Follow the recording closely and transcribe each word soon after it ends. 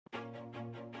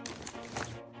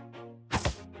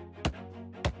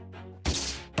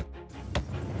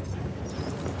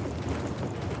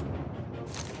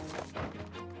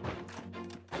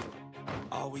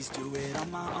always do it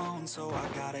on my own, so I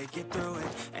gotta get through it.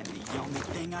 And the only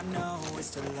thing I know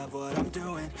is to love what I'm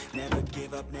doing. Never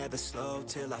give up, never slow,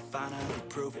 till I finally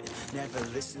prove it. Never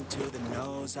listen to the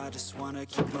no's, I just wanna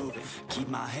keep moving. Keep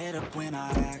my head up when I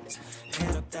act,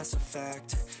 head up, that's a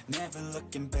fact. Never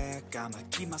looking back, I'ma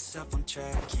keep myself on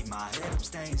track. Keep my head up,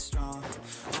 staying strong,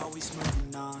 always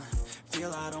moving on.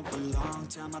 Feel I don't belong,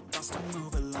 tell my thoughts to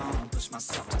move along. Push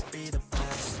myself to be the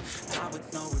best, die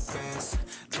with no regrets.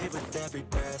 Live with every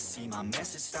breath, see my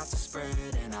message start to spread.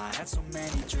 And I had so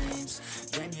many dreams,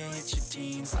 then you hit your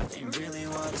teens. Life ain't really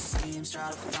what it seems, try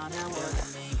to find out what it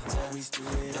means. Always do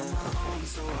it on my own,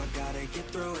 so I gotta get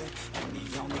through it. And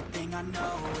the only thing I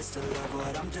know is to love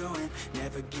what I'm doing.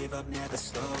 Never give up, never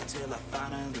slow, till I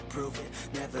finally prove it.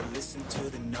 Never listen to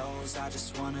the no's, I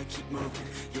just wanna keep moving.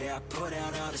 Yeah, I put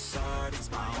out all this art, it's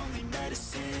my only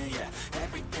medicine. Yeah,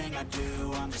 everything I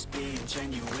do, I'm just being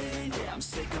genuine. Yeah, I'm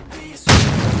sick of being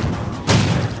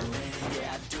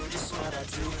yeah, I do just what I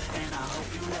do, and I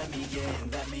hope you let me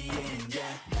in,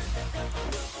 yeah.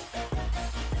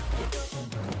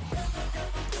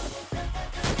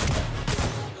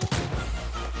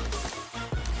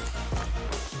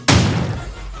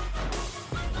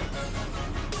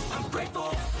 I'm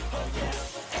grateful, oh yeah,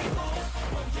 able,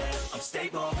 oh yeah, I'm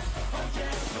stable, oh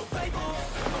yeah, no label,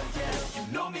 oh yeah, you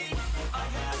know me, I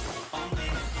have only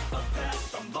a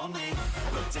path, I'm lonely,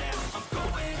 but damn, I'm going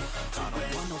to win. I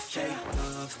want no fake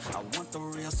love, I want the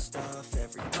real stuff.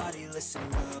 Everybody listen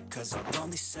up, cause I'll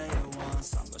only say it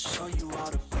once. I'm gonna show you all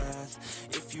the path,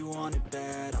 if you want it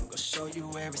bad. I'm gonna show you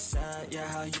where it's at, yeah,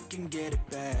 how you can get it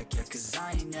back. Yeah, cause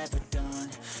I ain't never done,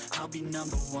 I'll be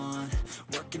number one.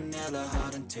 Working hella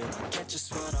hard until I get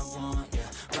just what I want,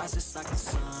 yeah. Rises like the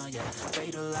sun, yeah,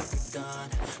 fatal like a gun.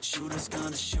 Shooter's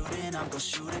gonna shoot and I'm gonna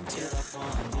shoot until I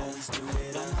fall. Always do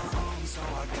it on my own, so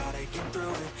I gotta get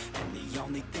through it. And the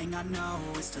only thing I know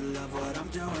is to love what I'm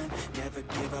doing. Never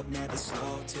give up, never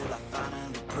slow, till I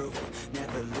finally prove it.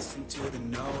 Never listen to the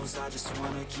no's, I just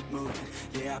wanna keep moving.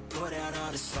 Yeah, I put out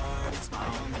all this art, it's my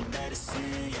only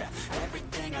medicine. Yeah,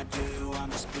 everything I do,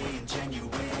 I'm just being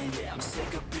genuine. Yeah, I'm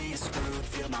sick of being screwed,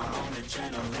 feel my own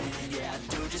adrenaline. Yeah, I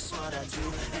do just what I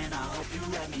do, and I hope you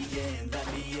let me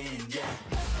in, yeah.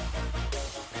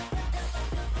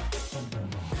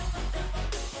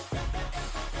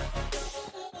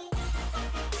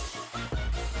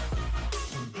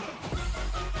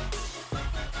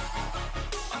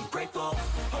 Grateful,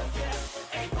 oh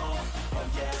yeah, able, oh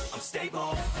yeah, I'm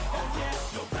stable, oh yeah,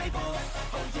 no label,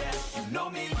 oh yeah, you know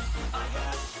me, I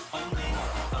have only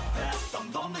a path,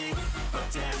 I'm lonely, but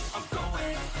damn, I'm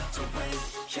going to win,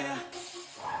 yeah.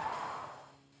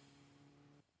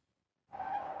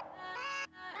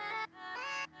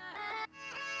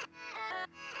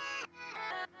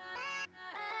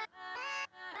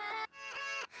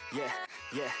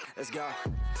 Yeah, let's go.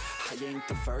 I ain't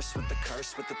the first with the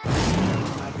curse, with the thirst.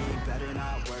 Might be better,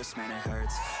 not worse, man, it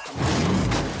hurts. I'm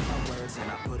my words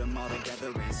and I put them all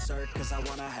together, insert, cause I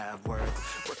wanna have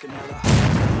worth. Working hella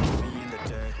hard, put me in the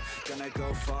dirt. Gonna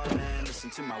go far, man,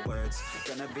 listen to my words.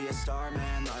 Gonna be a star,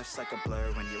 man, life's like a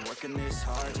blur. When you're working this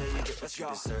hard, yeah, you get what you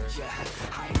deserve. Yeah,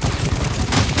 I ain't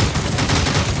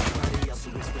else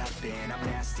who is rapping, I'm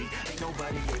nasty. Ain't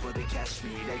nobody able to catch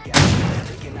me. They got me,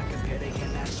 they cannot compare, they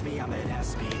can't match me. I'm at half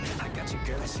speed. I got your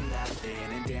girl and she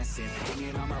laughing and dancing,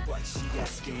 hanging on my butt, she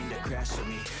asking to crash with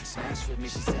me, smash with me.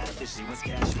 She savage, she wants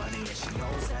cash money and she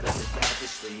knows how to live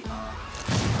lavishly. I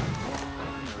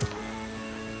wanna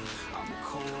live, I'm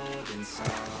cold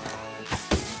inside.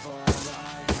 Give all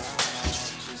I have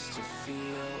just to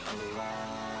feel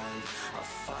alive. I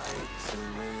fight to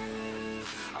live,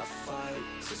 I fight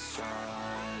to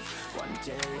strive. One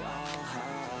day I'll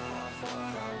have what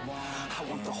I want. I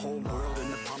want the whole world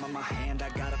in the palm of my hand. I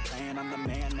got a plan, I'm the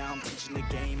man. Now I'm teaching the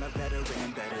game, a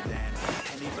veteran, better than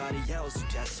anybody else who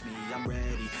tests me. I'm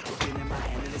ready, looking in my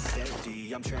hand and it's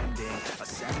steady. I'm trending,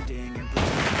 ascending and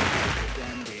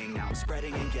bending. Now I'm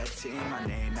spreading and getting my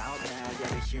name out now. Yeah,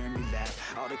 they hearing me laugh,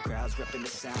 all the crowds repping the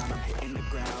sound. I'm hitting the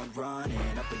ground,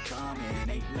 running, up and coming,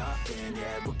 ain't nothing.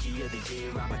 Yeah, rookie of the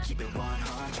year, I'ma keep it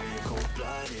 100.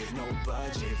 Cold-blooded, no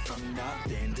budget, from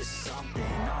nothing to something.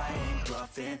 I ain't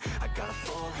bluffing, I got a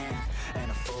full hand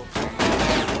and a full plan.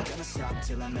 I'm gonna stop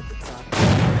till I'm at the top.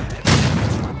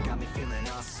 Everything drop got me feeling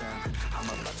awesome. I'm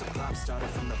about to pop, started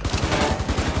from the bottom.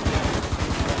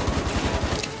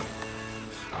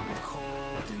 I'm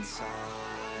cold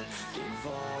inside, give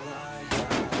all I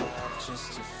have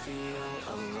just to feel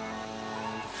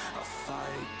alive. I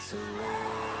fight to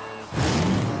live, I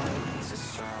fight to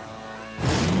strive.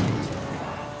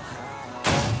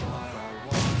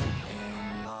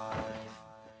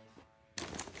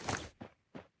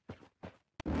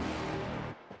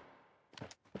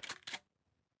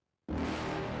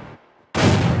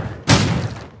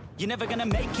 you're never gonna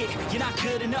make it. You're not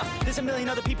good enough, there's a million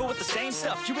other people with the same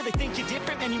stuff. You really think you're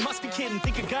different? Man, you must be kidding.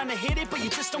 Think you're gonna hit it, but you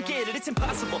just don't get it. It's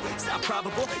impossible, it's not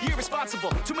probable, you're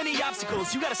irresponsible. Too many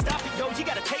obstacles, you gotta stop it, yo. You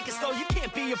gotta take it slow, you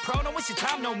can't be a pro, don't waste your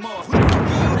time no more. Who the fuck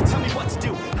are you to tell me what to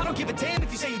do? I don't give a damn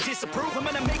if you say you disapprove. I'm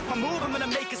gonna make my move, I'm gonna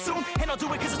make it soon. And I'll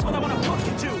do it cause it's what I wanna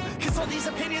fucking do. Cause all these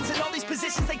opinions and all these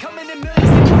positions, they come in millions.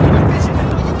 They come in my vision, and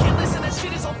no, you can't listen, that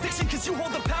shit is all fiction. Cause you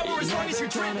hold the power as long as you're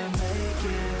dreaming.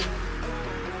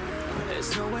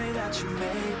 There's no way that you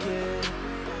make it.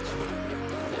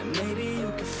 And maybe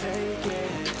you can fake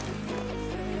it,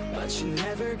 but you're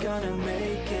never gonna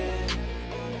make it.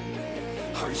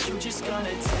 Aren't you just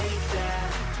gonna take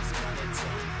that?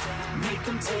 Make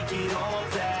them take it all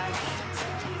back.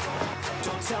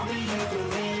 Don't tell me you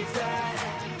believe that.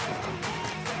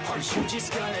 Aren't you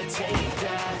just gonna take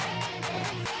that?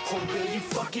 Or will you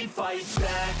fucking fight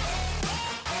back?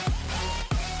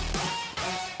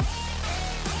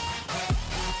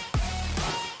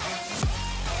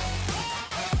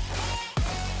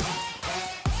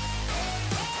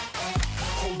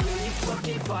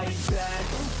 Fight back.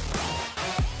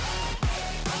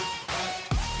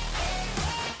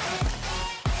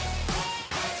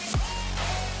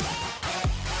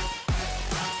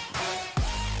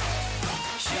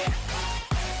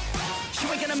 You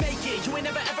ain't gonna make it, you ain't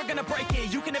never ever gonna break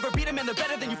it. You can never beat them and they're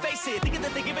better than you face it. Thinking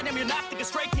that they give a damn, you're not thinking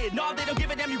straight, kid. No, they don't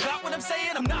give a damn, you got what I'm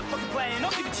saying? I'm not fucking playing,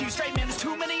 I'll give it to you straight, man. There's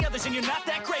too many others and you're not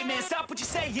that great, man. Stop what you're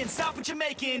saying, stop what you're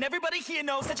making. Everybody here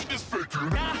knows that you're just faking.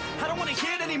 Nah, I don't wanna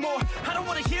hear it anymore, I don't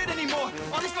wanna hear it anymore.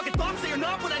 All these fucking thoughts, they are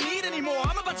not what I need anymore.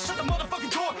 I'm about to shut the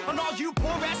motherfucking door on all you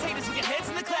poor ass haters with your heads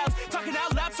in the clouds, talking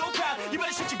out loud so proud. You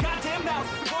better shut your goddamn mouth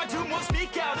before I do more,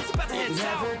 speak out. It's about to head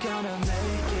south. You're never gonna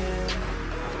make it.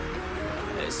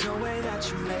 There's no way that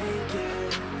you make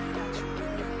it.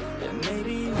 And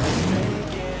maybe you can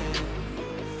fake it,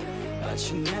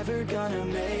 but you're never gonna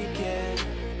make it.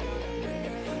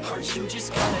 Aren't you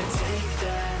just gonna take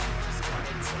that?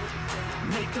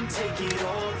 Make them take it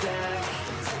all back.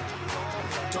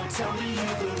 Don't tell me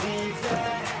you believe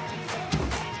that.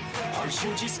 Aren't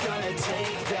you just gonna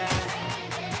take that?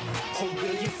 Or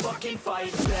will you fucking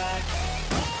fight back?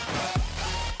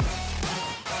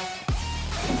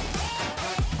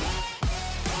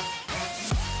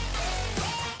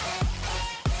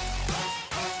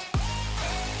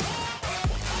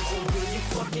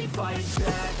 Fight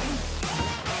back.